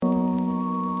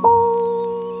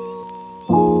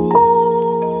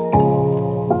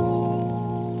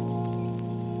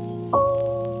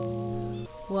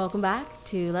Welcome back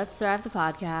to Let's Thrive the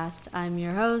podcast. I'm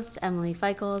your host, Emily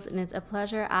Feichels, and it's a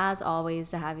pleasure, as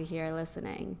always, to have you here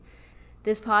listening.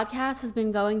 This podcast has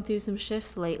been going through some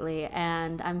shifts lately,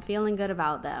 and I'm feeling good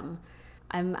about them.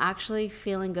 I'm actually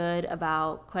feeling good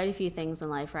about quite a few things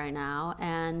in life right now,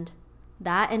 and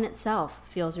that in itself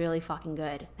feels really fucking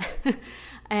good.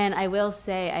 And I will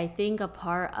say, I think a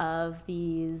part of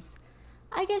these,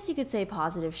 I guess you could say,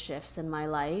 positive shifts in my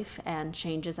life and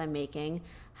changes I'm making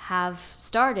have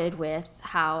started with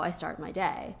how I start my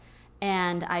day.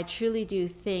 And I truly do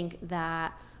think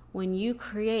that when you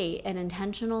create an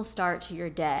intentional start to your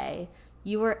day,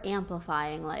 you are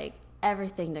amplifying like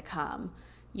everything to come.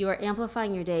 You are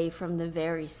amplifying your day from the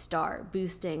very start,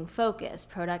 boosting focus,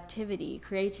 productivity,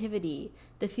 creativity,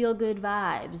 the feel-good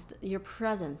vibes, your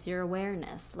presence, your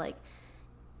awareness. Like,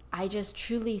 I just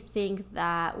truly think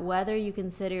that whether you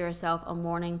consider yourself a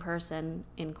morning person,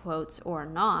 in quotes, or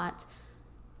not,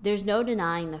 there's no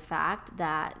denying the fact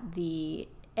that the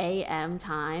AM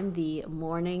time, the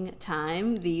morning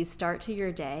time, the start to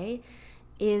your day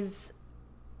is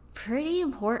pretty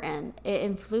important. It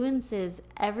influences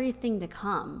everything to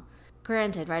come.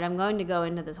 Granted, right, I'm going to go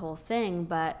into this whole thing,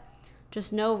 but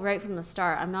just know right from the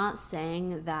start, I'm not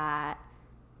saying that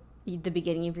the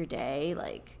beginning of your day,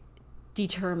 like,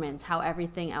 determines how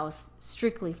everything else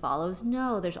strictly follows.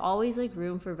 No, there's always like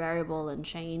room for variable and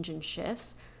change and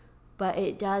shifts, but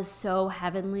it does so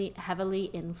heavily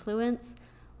influence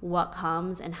what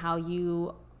comes and how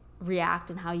you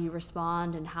react and how you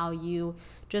respond and how you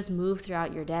just move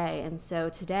throughout your day. And so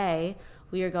today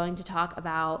we are going to talk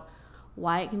about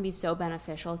why it can be so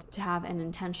beneficial to have an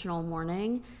intentional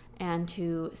morning and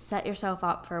to set yourself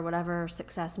up for whatever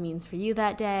success means for you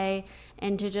that day,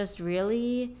 and to just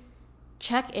really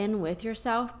check in with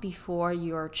yourself before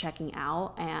you're checking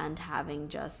out and having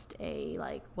just a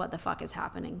like, what the fuck is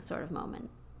happening sort of moment.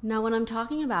 Now, when I'm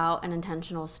talking about an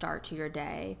intentional start to your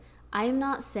day, I am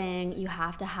not saying you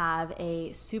have to have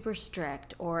a super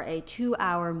strict or a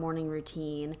 2-hour morning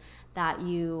routine that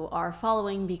you are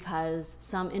following because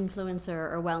some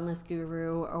influencer or wellness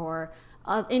guru or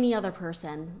any other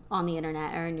person on the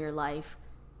internet or in your life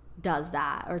does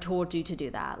that or told you to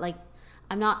do that. Like,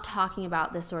 I'm not talking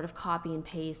about this sort of copy and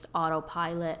paste,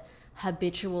 autopilot,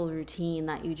 habitual routine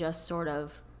that you just sort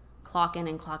of clock in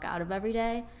and clock out of every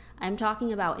day. I'm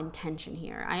talking about intention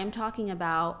here. I am talking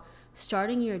about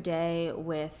starting your day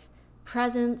with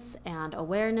presence and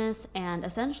awareness and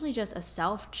essentially just a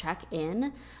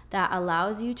self-check-in that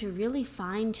allows you to really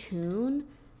fine-tune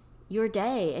your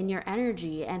day and your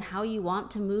energy and how you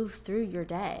want to move through your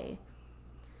day.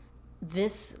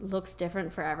 This looks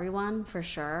different for everyone, for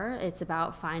sure. It's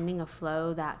about finding a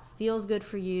flow that feels good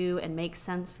for you and makes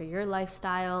sense for your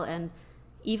lifestyle and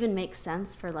even makes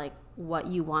sense for like what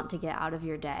you want to get out of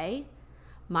your day.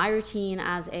 My routine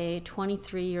as a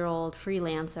 23-year-old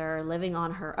freelancer living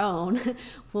on her own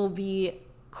will be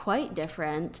quite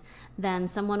different than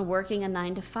someone working a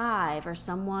 9-to-5 or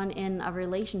someone in a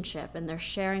relationship and they're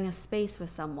sharing a space with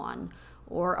someone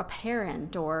or a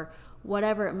parent or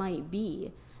whatever it might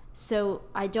be. So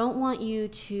I don't want you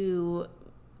to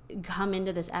come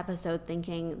into this episode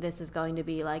thinking this is going to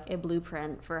be like a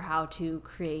blueprint for how to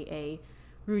create a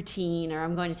routine or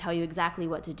I'm going to tell you exactly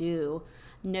what to do.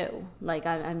 No, like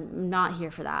I'm not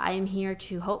here for that. I am here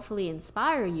to hopefully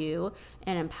inspire you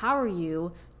and empower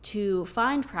you to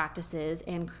find practices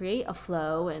and create a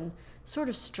flow and sort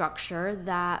of structure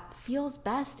that feels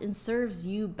best and serves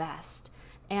you best.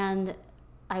 And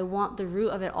I want the root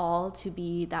of it all to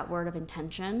be that word of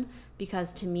intention,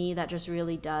 because to me that just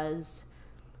really does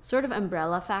sort of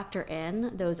umbrella factor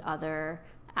in those other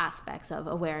aspects of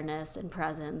awareness and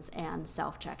presence and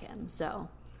self-check-in. So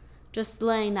just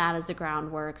laying that as the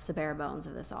groundwork, the bare bones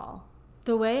of this all.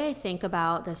 The way I think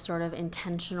about this sort of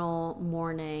intentional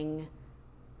morning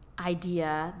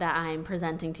idea that I'm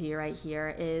presenting to you right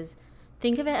here is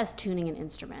think of it as tuning an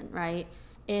instrument, right?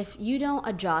 If you don't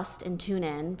adjust and tune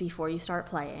in before you start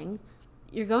playing,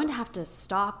 you're going to have to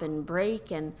stop and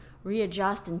break and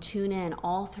readjust and tune in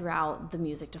all throughout the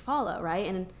music to follow, right?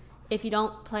 And if you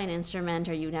don't play an instrument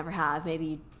or you never have, maybe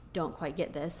you don't quite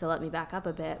get this, so let me back up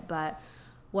a bit. But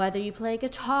whether you play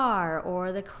guitar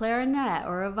or the clarinet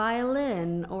or a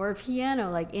violin or a piano,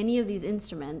 like any of these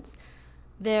instruments,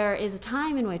 there is a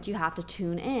time in which you have to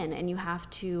tune in and you have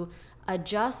to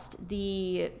adjust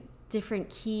the different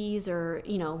keys or,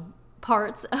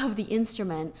 parts of the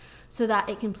instrument so that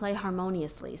it can play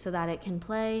harmoniously, so that it can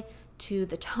play to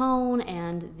the tone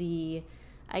and the,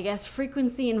 I guess,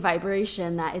 frequency and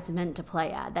vibration that it's meant to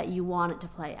play at, that you want it to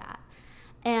play at.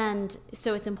 And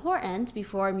so it's important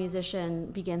before a musician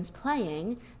begins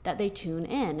playing that they tune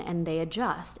in and they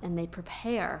adjust and they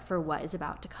prepare for what is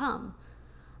about to come.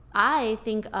 I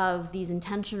think of these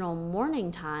intentional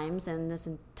morning times and this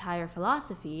entire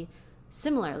philosophy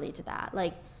similarly to that.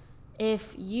 Like,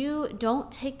 if you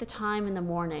don't take the time in the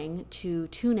morning to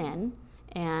tune in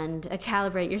and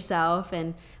calibrate yourself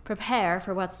and prepare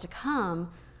for what's to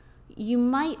come, you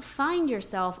might find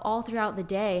yourself all throughout the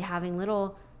day having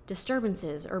little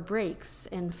disturbances or breaks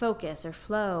in focus or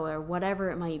flow or whatever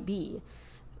it might be,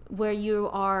 where you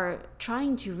are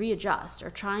trying to readjust or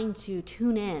trying to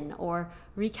tune in or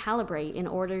recalibrate in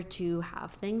order to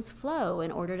have things flow,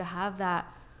 in order to have that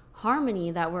harmony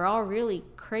that we're all really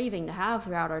craving to have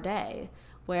throughout our day,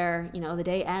 where, the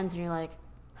day ends and you're like,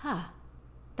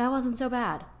 that wasn't so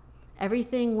bad.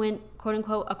 Everything went, quote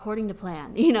unquote, according to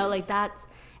plan.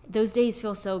 Those days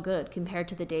feel so good compared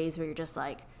to the days where you're just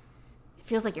like, it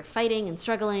feels like you're fighting and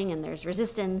struggling and there's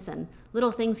resistance and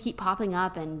little things keep popping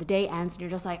up and the day ends and you're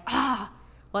just like,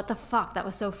 what the fuck? That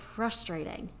was so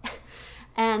frustrating.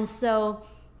 And so,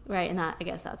 right, and that, I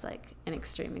guess that's like an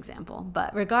extreme example,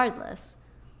 but regardless,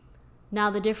 now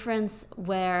the difference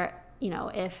where,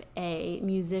 if a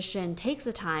musician takes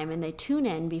the time and they tune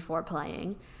in before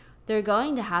playing, they're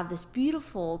going to have this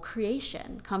beautiful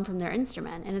creation come from their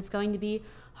instrument, and it's going to be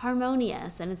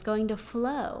harmonious and it's going to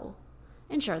flow.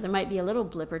 And sure, there might be a little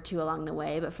blip or two along the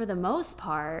way, but for the most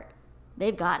part,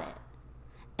 they've got it.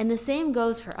 And the same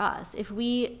goes for us. If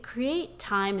we create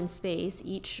time and space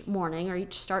each morning or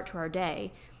each start to our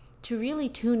day to really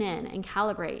tune in and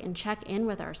calibrate and check in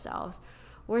with ourselves,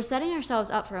 we're setting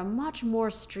ourselves up for a much more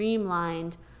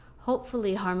streamlined,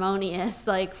 hopefully harmonious,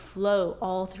 flow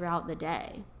all throughout the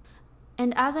day.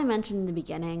 And as I mentioned in the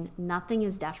beginning, nothing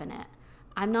is definite.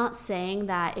 I'm not saying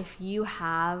that if you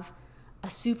have a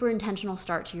super intentional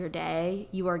start to your day,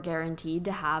 you are guaranteed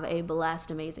to have a blessed,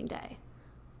 amazing day.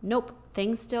 Nope.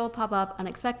 Things still pop up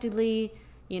unexpectedly.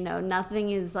 Nothing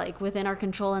is within our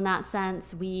control in that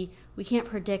sense. We can't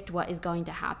predict what is going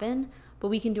to happen, but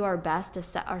we can do our best to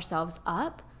set ourselves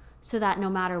up so that no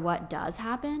matter what does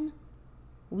happen,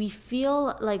 we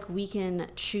feel like we can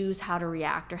choose how to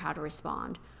react or how to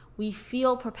respond. We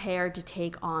feel prepared to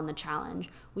take on the challenge.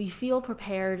 We feel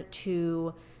prepared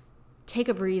to take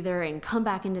a breather and come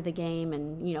back into the game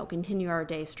and, continue our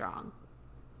day strong.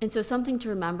 And so something to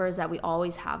remember is that we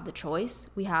always have the choice.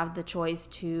 We have the choice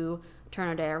to turn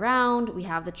our day around. We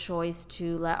have the choice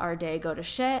to let our day go to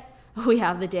shit. We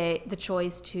have the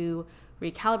choice to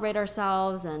recalibrate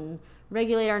ourselves and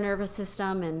regulate our nervous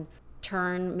system and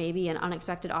turn maybe an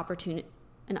unexpected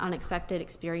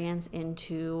experience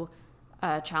into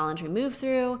a challenge we move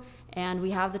through. And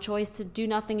we have the choice to do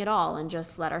nothing at all and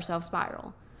just let ourselves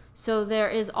spiral. So there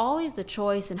is always the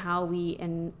choice in how we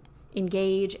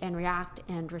engage and react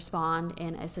and respond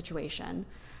in a situation.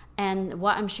 And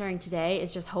what I'm sharing today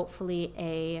is just hopefully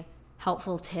a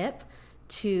helpful tip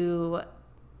to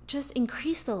just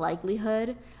increase the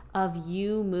likelihood of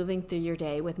you moving through your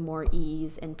day with more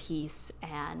ease and peace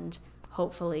and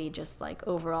hopefully just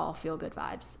overall feel good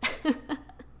vibes.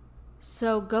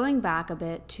 So going back a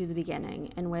bit to the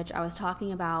beginning, in which I was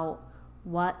talking about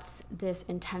what this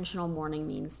intentional morning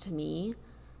means to me.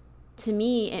 To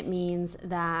me, it means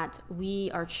that we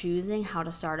are choosing how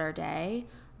to start our day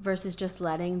versus just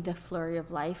letting the flurry of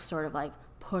life sort of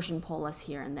push and pull us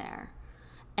here and there.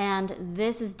 And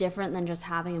this is different than just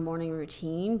having a morning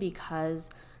routine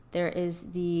because there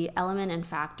is the element and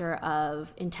factor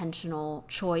of intentional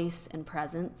choice and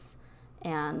presence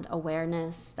and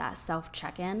awareness, that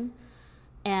self-check-in.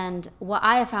 And what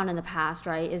I have found in the past,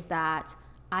 right, is that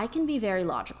I can be very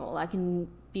logical. I can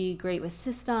be great with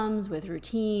systems, with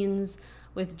routines,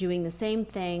 with doing the same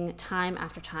thing time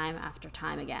after time after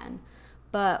time again.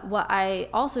 But what I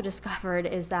also discovered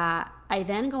is that I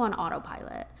then go on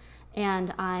autopilot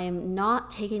and I'm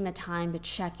not taking the time to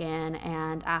check in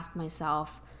and ask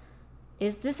myself,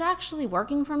 is this actually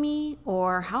working for me?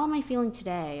 Or how am I feeling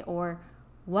today? Or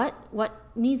what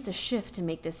needs to shift to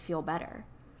make this feel better?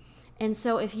 And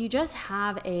so if you just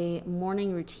have a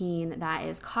morning routine that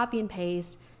is copy and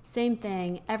paste, same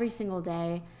thing every single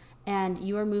day, and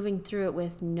you are moving through it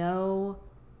with no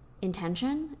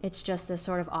intention, it's just this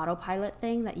sort of autopilot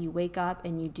thing that you wake up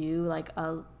and you do like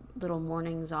a little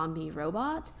morning zombie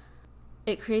robot,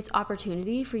 it creates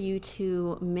opportunity for you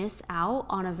to miss out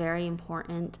on a very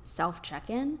important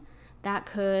self-check-in that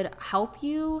could help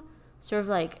you sort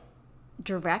of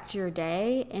direct your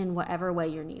day in whatever way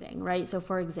you're needing, right? So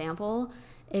for example,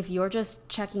 if you're just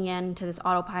checking in to this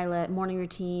autopilot morning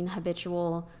routine,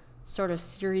 habitual sort of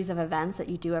series of events that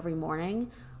you do every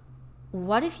morning,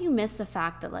 what if you miss the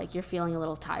fact that you're feeling a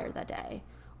little tired that day?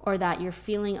 or that you're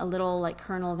feeling a little like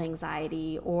kernel of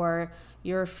anxiety, or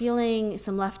you're feeling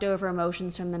some leftover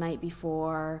emotions from the night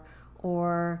before,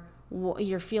 or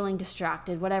you're feeling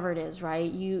distracted, whatever it is,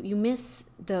 right? You miss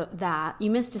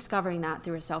you miss discovering that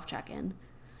through a self check-in.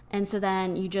 And so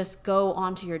then you just go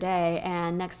onto your day,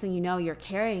 and next thing you know, you're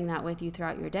carrying that with you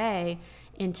throughout your day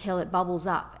until it bubbles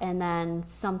up, and then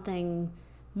something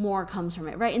more comes from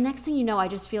it, right? And next thing you know, I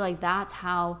just feel like that's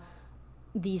how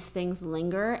these things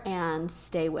linger and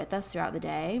stay with us throughout the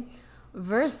day.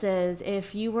 Versus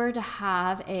if you were to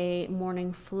have a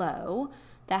morning flow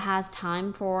that has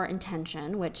time for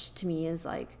intention, which to me is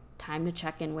like time to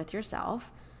check in with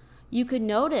yourself, you could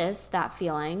notice that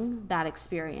feeling, that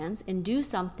experience, and do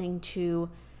something to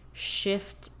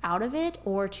shift out of it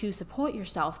or to support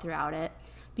yourself throughout it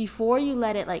before you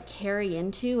let it like carry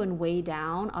into and weigh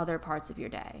down other parts of your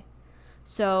day.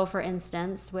 So for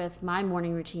instance, with my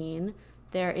morning routine,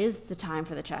 there is the time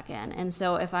for the check-in. And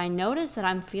so if I notice that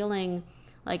I'm feeling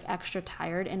like extra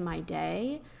tired in my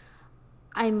day,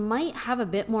 I might have a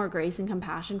bit more grace and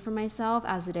compassion for myself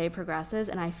as the day progresses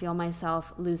and I feel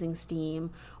myself losing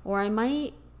steam, or I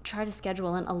might try to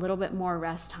schedule in a little bit more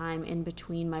rest time in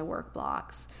between my work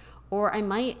blocks, or I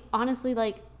might honestly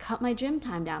like cut my gym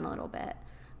time down a little bit.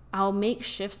 I'll make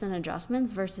shifts and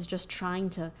adjustments versus just trying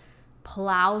to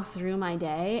plow through my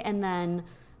day and then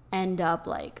end up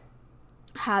like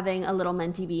having a little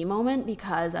mentee bee moment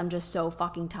because I'm just so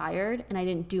fucking tired and I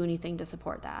didn't do anything to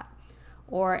support that.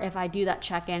 Or if I do that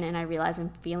check-in and I realize I'm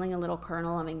feeling a little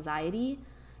kernel of anxiety,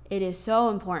 it is so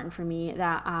important for me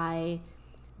that I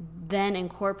then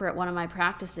incorporate one of my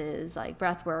practices like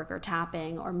breath work or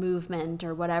tapping or movement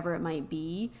or whatever it might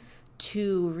be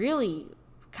to really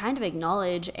kind of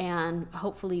acknowledge and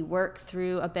hopefully work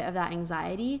through a bit of that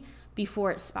anxiety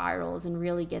before it spirals and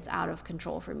really gets out of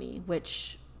control for me,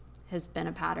 which has been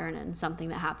a pattern and something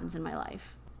that happens in my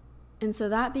life. And so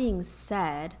that being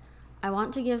said, I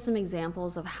want to give some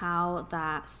examples of how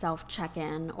that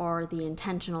self-check-in or the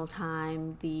intentional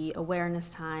time, the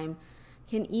awareness time,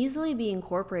 can easily be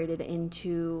incorporated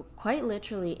into quite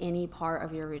literally any part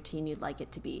of your routine you'd like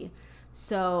it to be.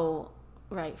 So,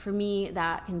 right, for me,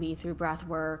 that can be through breath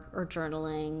work or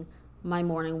journaling, my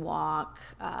morning walk,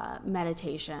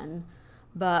 meditation.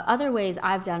 But other ways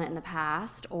I've done it in the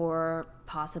past or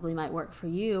possibly might work for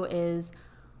you is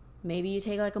maybe you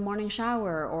take like a morning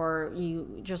shower or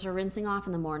you just are rinsing off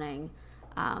in the morning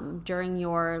during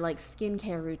your like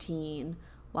skincare routine,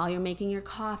 while you're making your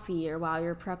coffee or while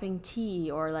you're prepping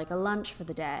tea or like a lunch for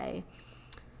the day.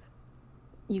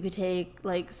 You could take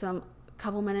like some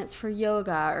couple minutes for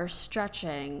yoga or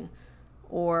stretching,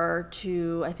 or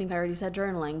to, I think I already said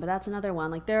journaling, but that's another one.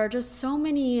 Like there are just so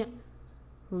many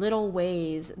little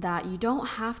ways that you don't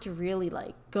have to really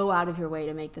like go out of your way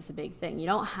to make this a big thing. You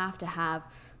don't have to have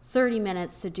 30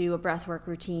 minutes to do a breathwork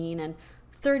routine and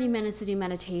 30 minutes to do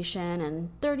meditation and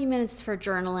 30 minutes for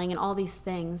journaling and all these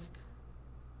things.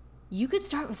 You could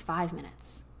start with 5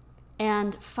 minutes,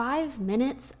 and 5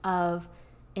 minutes of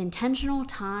intentional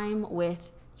time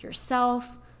with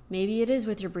yourself. Maybe it is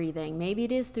with your breathing, maybe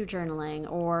it is through journaling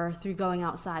or through going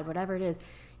outside, whatever it is.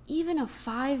 Even a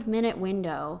 5-minute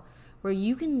window where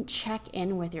you can check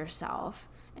in with yourself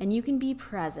and you can be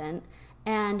present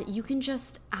and you can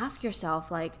just ask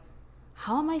yourself, like,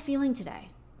 how am I feeling today?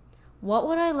 What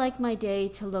would I like my day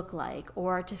to look like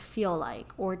or to feel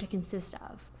like or to consist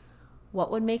of?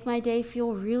 What would make my day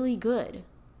feel really good?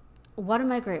 What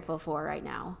am I grateful for right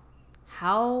now?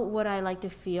 How would I like to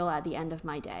feel at the end of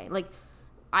my day? Like,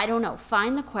 I don't know,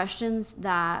 find the questions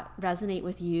that resonate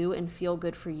with you and feel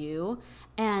good for you.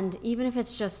 And even if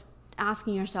it's just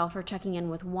asking yourself or checking in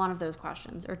with one of those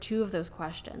questions or two of those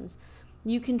questions,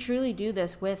 you can truly do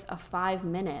this with a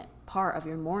 5-minute part of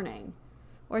your morning.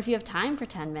 Or if you have time for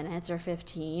 10 minutes or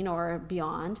 15 or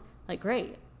beyond, like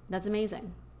great, that's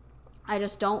amazing. I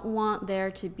just don't want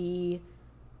there to be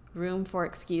room for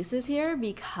excuses here,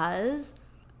 because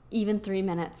even 3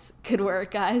 minutes could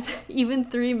work, guys. Even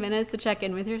 3 minutes to check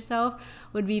in with yourself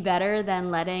would be better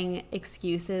than letting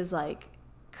excuses like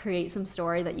create some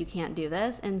story that you can't do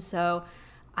this. And so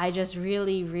I just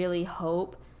really, really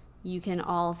hope you can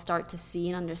all start to see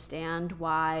and understand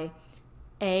why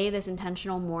this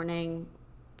intentional morning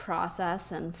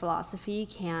process and philosophy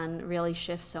can really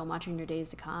shift so much in your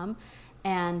days to come,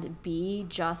 and B,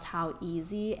 just how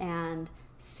easy and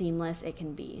seamless it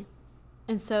can be.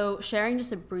 And so sharing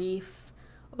just a brief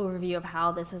overview of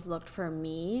how this has looked for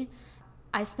me,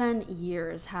 I spent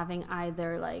years having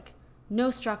either like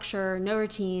no structure, no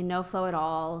routine, no flow at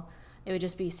all. It would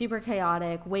just be super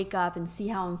chaotic, wake up and see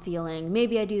how I'm feeling.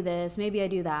 Maybe I do this, maybe I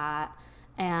do that,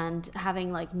 and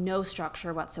having like no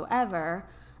structure whatsoever.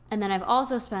 And then I've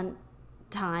also spent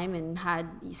time and had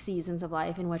seasons of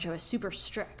life in which I was super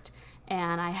strict,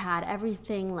 and I had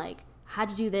everything like had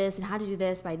to do this and had to do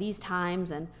this by these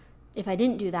times, and if I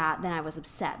didn't do that, then I was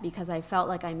upset because I felt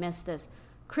like I missed this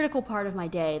critical part of my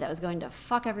day that was going to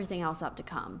fuck everything else up to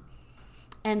come.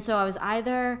 And so I was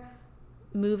either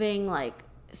moving like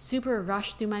super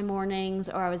rushed through my mornings,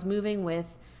 or I was moving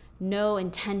with no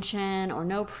intention or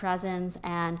no presence.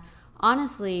 And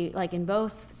honestly, like in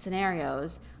both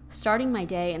scenarios, starting my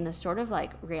day in this sort of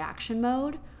like reaction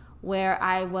mode where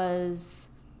I was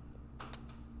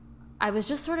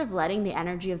just sort of letting the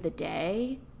energy of the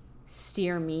day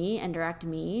steer me and direct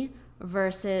me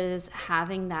versus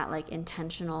having that like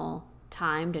intentional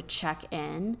time to check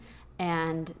in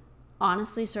and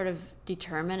honestly sort of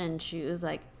determine and choose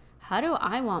like, how do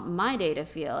I want my day to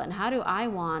feel and how do I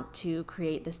want to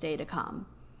create this day to come?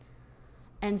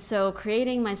 And so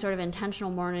creating my sort of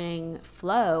intentional morning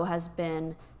flow has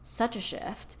been such a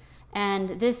shift.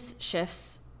 And this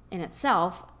shifts in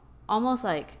itself almost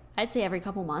like, I'd say every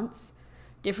couple months.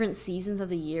 Different seasons of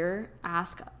the year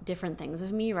ask different things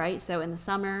of me, right? So in the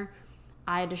summer,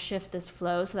 I had to shift this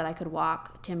flow so that I could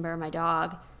walk Timber, my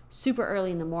dog, super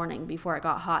early in the morning before it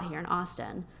got hot here in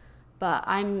Austin. But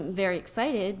I'm very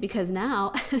excited because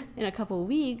now in a couple of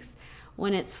weeks,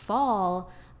 when it's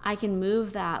fall, I can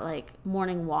move that like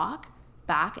morning walk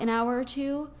back an hour or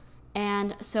two.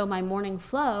 And so my morning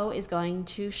flow is going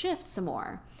to shift some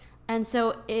more. And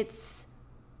so it's,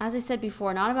 as I said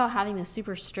before, not about having this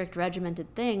super strict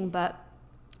regimented thing, but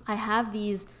I have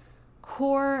these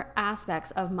core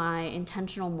aspects of my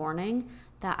intentional morning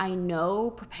that I know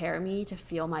prepare me to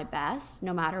feel my best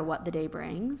no matter what the day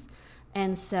brings.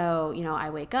 And so, I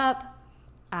wake up,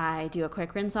 I do a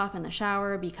quick rinse off in the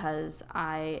shower because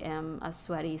I am a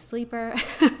sweaty sleeper.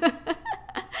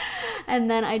 And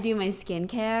then I do my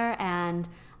skincare, and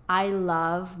I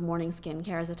love morning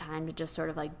skincare as a time to just sort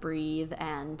of like breathe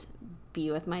and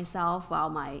be with myself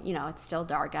while it's still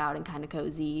dark out and kind of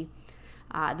cozy.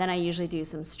 Then I usually do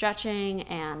some stretching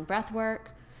and breath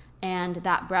work. And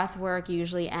that breath work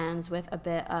usually ends with a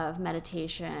bit of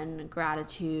meditation,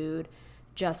 gratitude.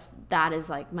 Just that is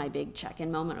like my big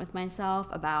check-in moment with myself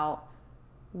about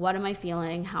what am I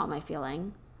feeling? How am I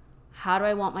feeling? How do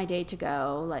I want my day to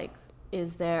go? Like,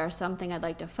 is there something I'd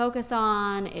like to focus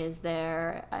on? Is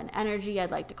there an energy I'd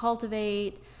like to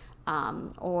cultivate?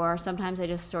 Or sometimes I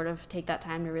just sort of take that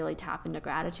time to really tap into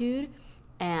gratitude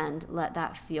and let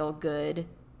that feel good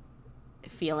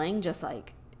feeling just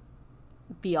like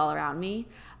be all around me.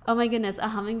 Oh my goodness, a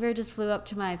hummingbird just flew up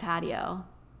to my patio,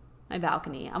 my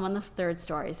balcony. I'm on the 3rd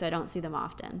story, so I don't see them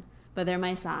often, but they're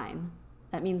my sign.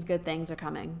 That means good things are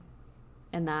coming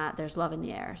and that there's love in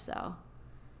the air. So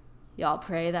y'all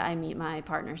pray that I meet my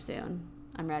partner soon.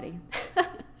 I'm ready.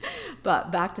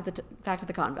 But back to the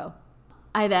convo.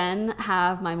 I then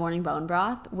have my morning bone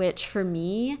broth, which for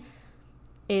me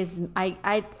is,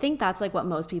 I think that's like what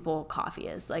most people coffee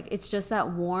is. Like, it's just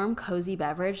that warm, cozy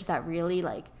beverage that really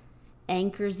like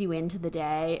anchors you into the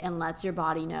day and lets your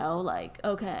body know like,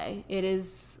 okay, it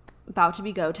is about to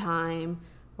be go time.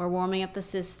 We're warming up the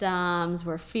systems.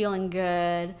 We're feeling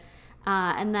good.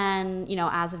 And then,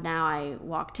 as of now, I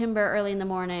walk Timber early in the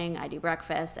morning. I do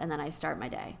breakfast, and then I start my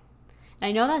day. And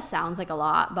I know that sounds like a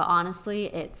lot, but honestly,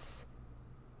 it's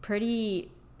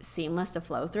pretty seamless to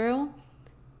flow through.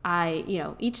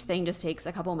 Each thing just takes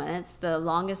a couple minutes. The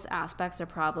longest aspects are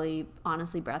probably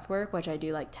honestly breath work, which I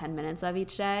do like 10 minutes of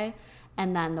each day.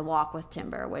 And then the walk with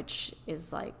Timber, which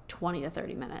is like 20 to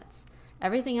 30 minutes.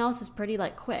 Everything else is pretty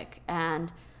like quick,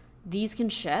 and these can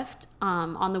shift.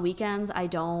 On the weekends, I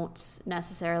don't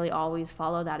necessarily always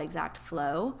follow that exact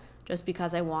flow just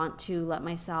because I want to let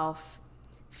myself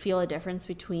feel a difference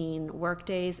between work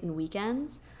days and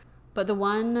weekends. But the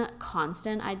one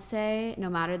constant, I'd say, no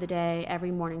matter the day,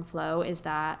 every morning flow is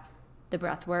that the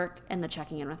breath work and the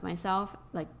checking in with myself,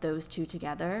 like those two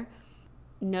together.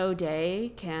 No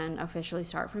day can officially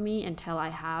start for me until I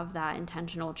have that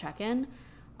intentional check-in.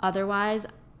 Otherwise,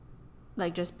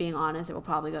 like just being honest, it will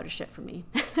probably go to shit for me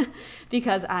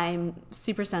because I'm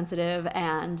super sensitive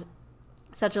and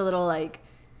such a little like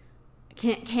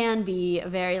can be a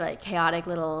very like chaotic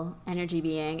little energy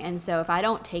being. And so if I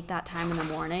don't take that time in the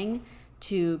morning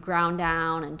to ground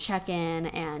down and check in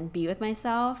and be with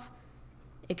myself,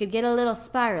 it could get a little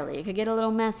spirally. It could get a little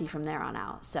messy from there on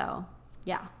out. So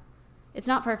yeah, it's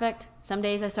not perfect. Some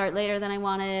days I start later than I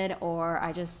wanted, or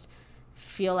I just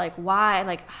feel like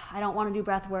I don't want to do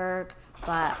breath work,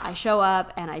 but I show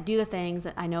up and I do the things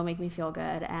that I know make me feel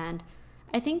good. And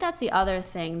I think that's the other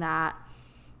thing that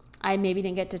I maybe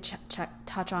didn't get to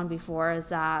touch on before, is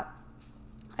that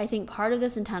I think part of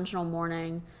this intentional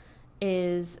morning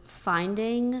is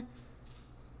finding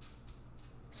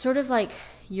sort of like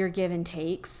your give and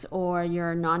takes or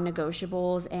your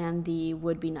non-negotiables and the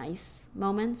would be nice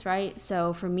moments, right?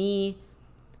 So for me,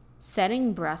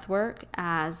 setting breath work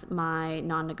as my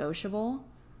non-negotiable,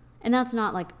 and that's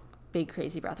not like big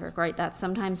crazy breath work, right? That's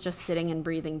sometimes just sitting and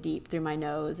breathing deep through my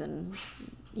nose and,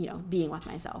 being with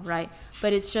myself, right?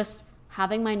 But it's just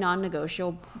having my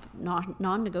non-negotiable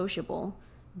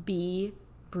be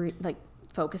like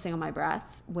focusing on my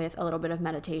breath with a little bit of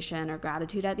meditation or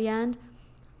gratitude at the end.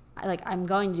 I'm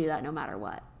going to do that no matter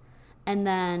what. And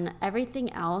then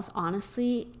everything else,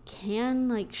 honestly,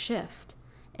 can shift.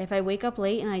 If I wake up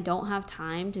late and I don't have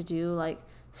time to do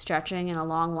stretching and a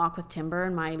long walk with Timber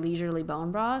and my leisurely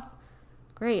bone broth,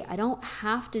 great. I don't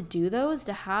have to do those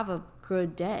to have a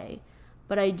good day.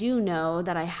 But I do know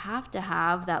that I have to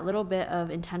have that little bit of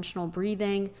intentional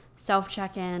breathing,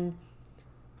 self-check-in,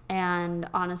 and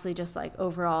honestly just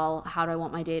overall, how do I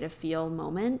want my day to feel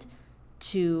moment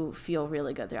to feel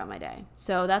really good throughout my day.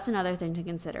 So that's another thing to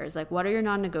consider is what are your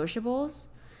non-negotiables?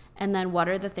 And then what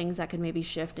are the things that could maybe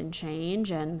shift and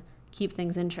change and keep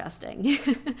things interesting?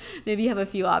 Maybe you have a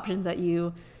few options that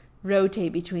you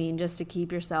rotate between just to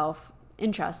keep yourself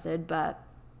interested, but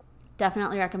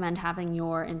definitely recommend having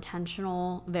your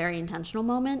very intentional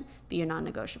moment be your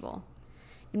non-negotiable.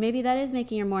 And maybe that is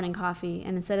making your morning coffee,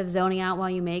 and instead of zoning out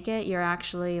while you make it, you're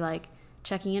actually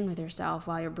checking in with yourself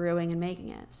while you're brewing and making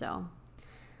it. So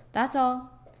that's all.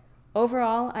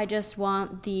 Overall, I just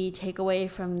want the takeaway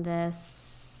from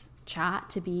this chat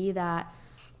to be that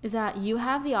you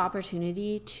have the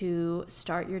opportunity to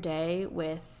start your day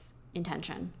with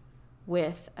intention,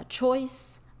 with a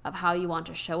choice of how you want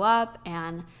to show up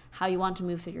and how you want to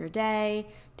move through your day,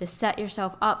 to set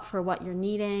yourself up for what you're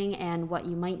needing and what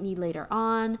you might need later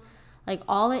on.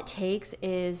 All it takes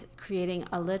is creating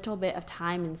a little bit of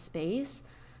time and space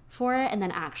for it and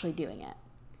then actually doing it.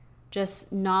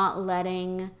 Just not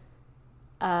letting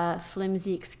a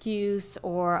flimsy excuse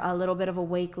or a little bit of a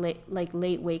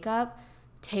late wake up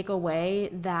take away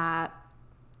that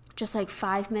just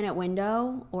 5-minute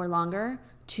window or longer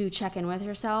to check in with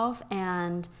yourself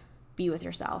and be with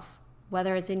yourself.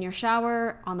 Whether it's in your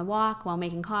shower, on the walk, while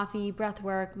making coffee, breath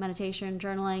work, meditation,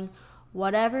 journaling,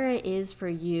 whatever it is for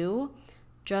you,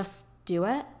 just do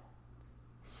it.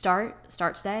 Start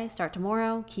today, start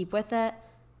tomorrow, keep with it.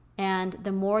 And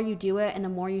the more you do it and the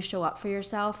more you show up for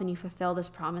yourself and you fulfill this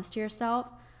promise to yourself,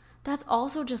 that's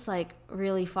also just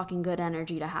really fucking good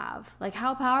energy to have.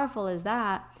 How powerful is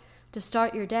that to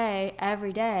start your day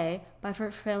every day by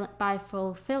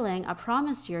fulfilling a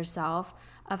promise to yourself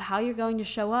of how you're going to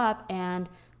show up and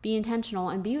be intentional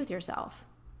and be with yourself?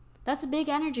 That's a big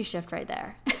energy shift right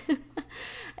there.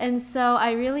 And so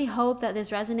I really hope that this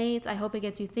resonates. I hope it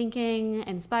gets you thinking,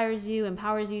 inspires you,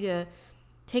 empowers you to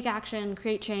take action,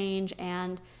 create change,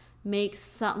 and make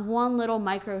one little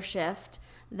micro shift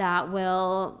that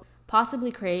will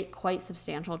possibly create quite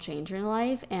substantial change in your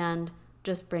life and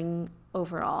just bring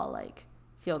overall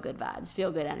feel good vibes,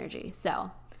 feel good energy. So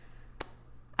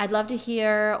I'd love to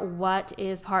hear what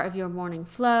is part of your morning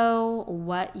flow,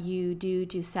 what you do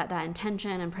to set that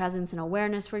intention and presence and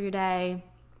awareness for your day.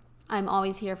 I'm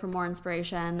always here for more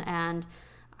inspiration, and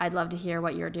I'd love to hear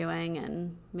what you're doing,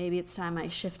 and maybe it's time I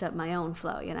shift up my own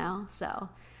flow, So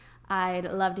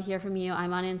I'd love to hear from you.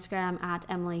 I'm on Instagram at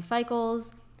Emily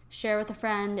Feichels. Share with a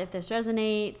friend if this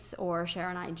resonates, or share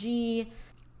on IG.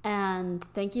 And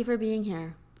thank you for being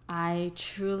here. I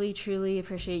truly, truly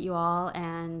appreciate you all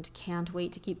and can't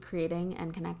wait to keep creating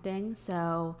and connecting.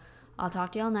 So I'll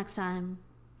talk to you all next time.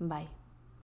 Bye.